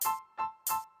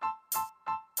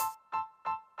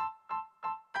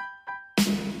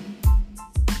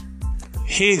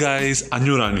Hey guys,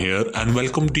 Anyuran here, and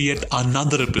welcome to yet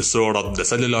another episode of the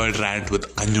Celluloid Rant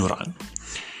with Anyuran.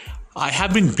 I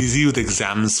have been busy with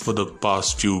exams for the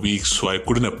past few weeks, so I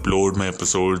couldn't upload my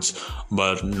episodes,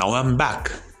 but now I'm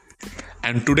back.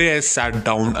 And today I sat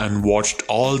down and watched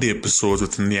all the episodes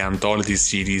within the anthology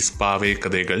series Paava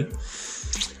Kadhaigal,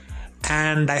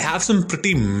 and I have some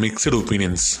pretty mixed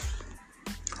opinions.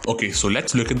 Okay, so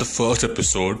let's look at the first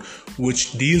episode,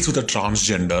 which deals with a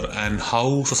transgender and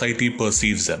how society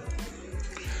perceives them.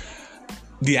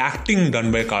 The acting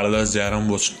done by Kalidas Jairam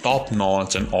was top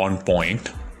notch and on point,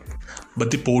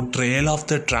 but the portrayal of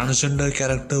the transgender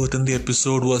character within the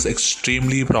episode was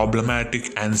extremely problematic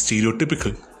and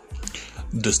stereotypical.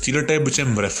 The stereotype which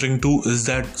I'm referring to is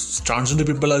that transgender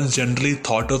people are generally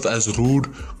thought of as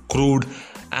rude, crude,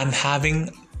 and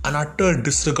having an utter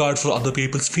disregard for other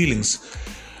people's feelings,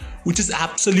 which is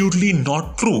absolutely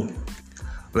not true.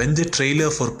 When the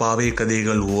trailer for Paava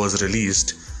Kadhaigal was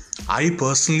released, I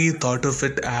personally thought of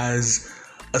it as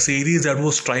a series that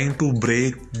was trying to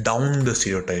break down the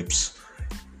stereotypes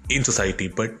in society,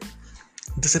 but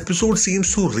this episode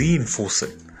seems to reinforce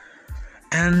it.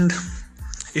 And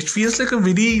it feels like a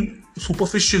very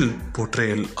superficial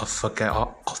portrayal of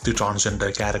the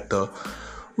transgender character,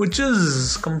 which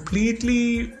is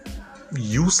completely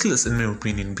useless in my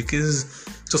opinion, because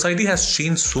society has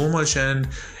changed so much and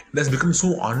it has become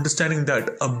so understanding that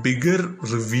a bigger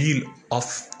reveal of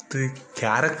the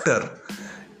character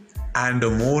and a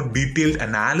more detailed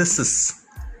analysis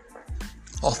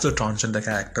of the transgender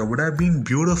character would have been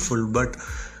beautiful, but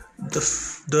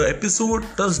the episode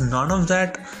does none of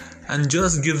that and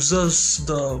just gives us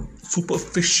the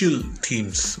superficial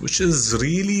themes, which is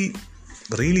really,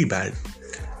 really bad.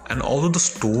 And although the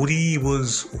story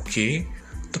was okay,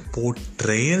 the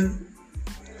portrayal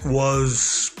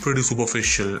was pretty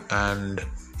superficial, and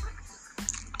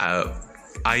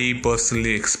I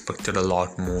personally expected a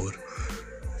lot more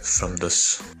from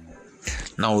this.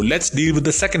 Now let's deal with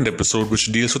the second episode,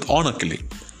 which deals with honor killing.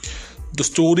 The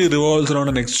story revolves around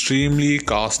an extremely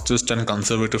casteist and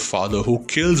conservative father who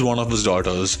kills one of his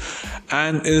daughters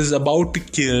and is about to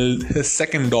kill his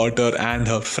second daughter and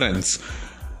her friends,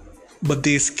 but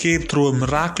they escape through a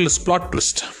miraculous plot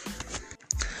twist.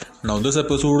 Now this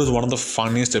episode is one of the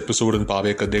funniest episodes in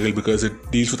Paava Kadhaigal because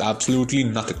it deals with absolutely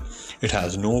nothing. It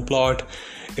has no plot,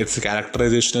 its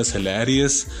characterization is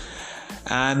hilarious,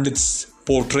 and its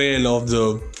portrayal of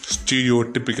the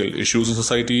stereotypical issues in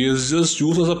society is just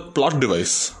used as a plot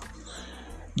device.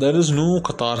 There is no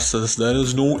catharsis, there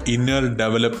is no inner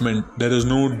development, there is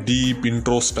no deep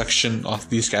introspection of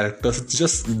these characters. It's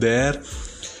just there,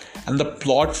 and the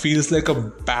plot feels like a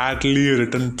badly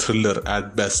written thriller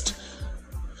at best.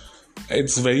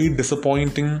 It's very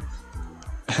disappointing,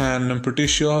 and I'm pretty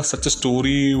sure such a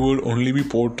story would only be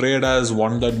portrayed as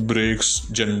one that breaks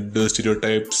gender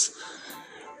stereotypes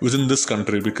within this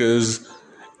country, because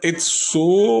it's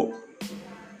so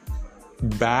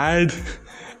bad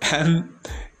and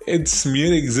its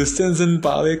mere existence in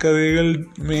Paava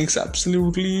Kadhaigal makes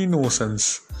absolutely no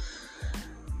sense.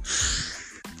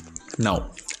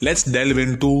 Now, let's delve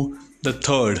into the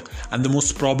third and the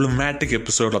most problematic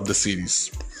episode of the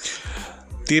series.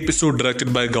 The episode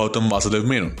directed by Gautam Vasudev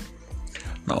Menon.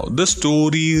 Now, this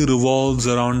story revolves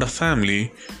around a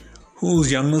family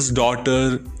whose youngest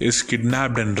daughter is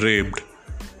kidnapped and raped,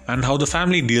 and how the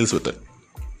family deals with it.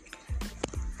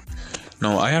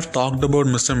 Now, I have talked about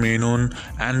Mr. Menon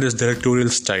and his directorial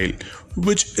style,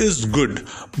 which is good,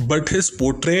 but his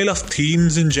portrayal of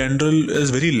themes in general is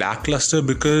very lackluster,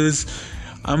 because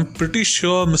I'm pretty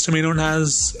sure Mr. Menon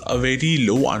has a very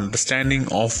low understanding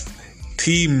of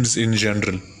themes in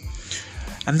general.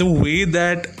 And the way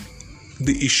that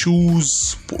the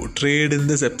issues portrayed in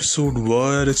this episode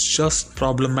were, it's just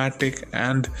problematic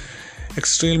and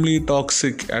extremely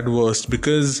toxic at worst,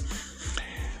 because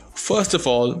first of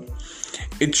all,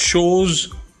 it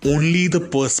shows only the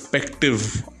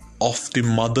perspective of the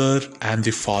mother and the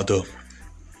father.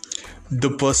 The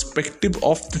perspective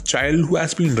of the child who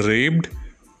has been raped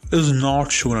is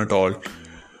not shown at all,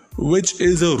 which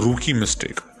is a rookie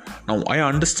mistake. Now, I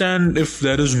understand if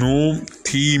there is no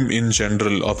theme in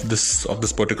general of this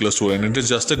particular story, and it is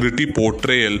just a gritty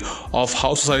portrayal of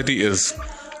how society is.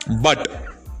 But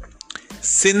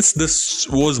since this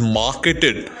was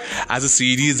marketed as a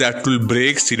series that will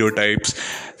break stereotypes,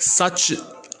 such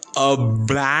a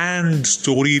bland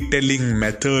storytelling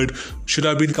method should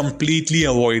have been completely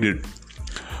avoided.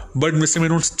 But Mr.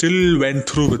 Menon still went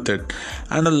through with it,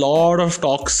 and a lot of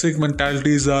toxic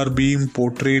mentalities are being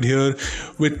portrayed here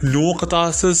with no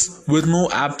catharsis, with no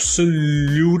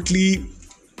absolutely,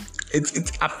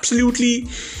 it's absolutely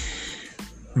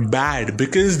bad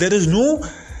because there is no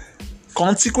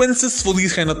consequences for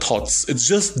these kind of thoughts. It's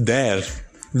just there.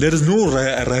 There is no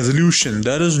resolution.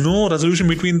 There is no resolution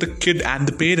between the kid and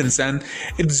the parents, and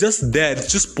it's just there.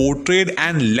 It's just portrayed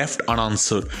and left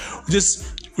unanswered,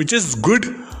 which is good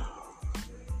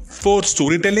for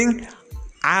storytelling,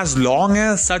 as long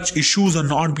as such issues are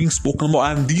not being spoken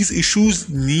about, and these issues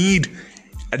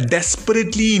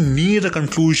desperately need a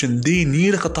conclusion. They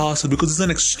need a catharsis because it's an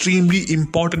extremely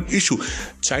important issue.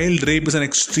 Child rape is an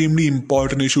extremely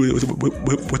important issue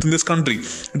within this country.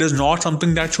 It is not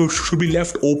something that should be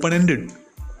left open-ended.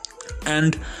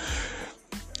 And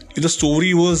the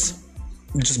story was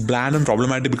just bland and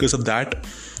problematic because of that.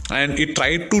 And it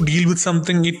tried to deal with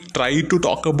something, it tried to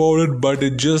talk about it, but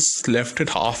it just left it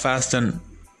half-assed and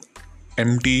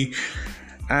empty.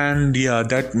 And yeah,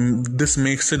 this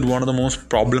makes it one of the most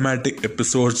problematic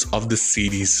episodes of this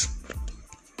series.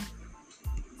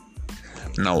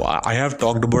 Now, I have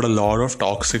talked about a lot of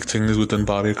toxic things within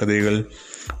Paava Kadhaigal,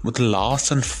 but the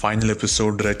last and final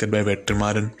episode, directed by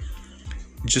Vetrimaran,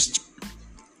 just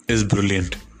is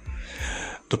brilliant.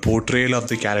 The portrayal of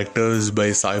the characters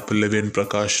by Sai Pallavi and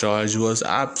Prakash Raj was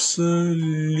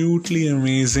absolutely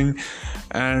amazing,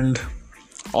 and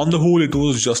on the whole, it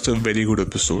was just a very good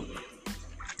episode.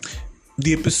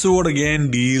 The episode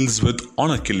again deals with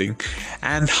honor killing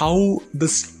and how the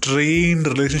strained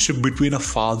relationship between a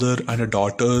father and a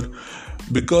daughter,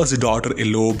 because the daughter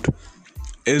eloped,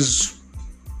 is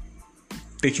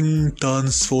taking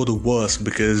turns for the worse,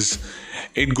 because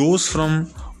it goes from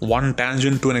one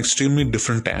tangent to an extremely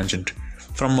different tangent.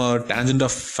 From a tangent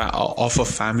of a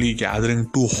family gathering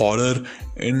to horror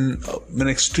in an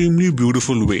extremely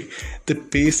beautiful way. The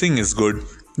pacing is good,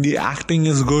 the acting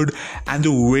is good, and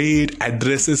the way it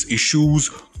addresses issues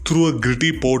through a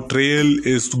gritty portrayal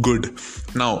is good.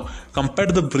 Now, compared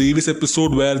to the previous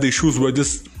episode where the issues were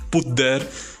just put there,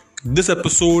 this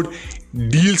episode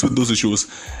deals with those issues.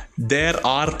 There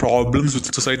are problems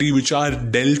with society which are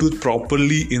dealt with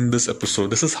properly in this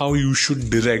episode. This is how you should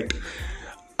direct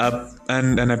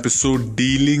an episode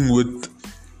dealing with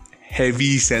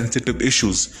heavy, sensitive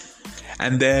issues.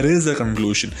 And there is a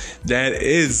conclusion, there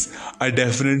is a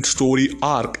definite story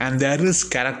arc, and there is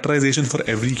characterization for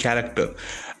every character.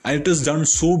 And it is done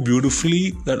so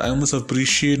beautifully that I must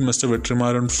appreciate Mr.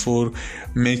 Vetrimaran for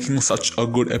making such a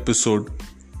good episode.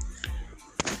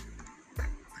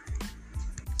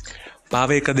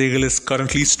 Paava Kadhaigal is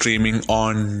currently streaming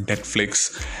on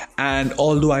Netflix, and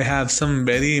although I have some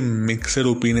very mixed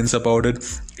opinions about it,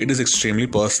 it is extremely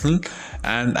personal,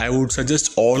 and I would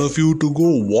suggest all of you to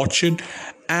go watch it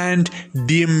and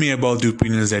DM me about the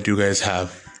opinions that you guys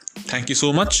have. Thank you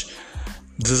so much.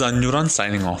 This is Anyuran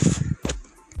signing off.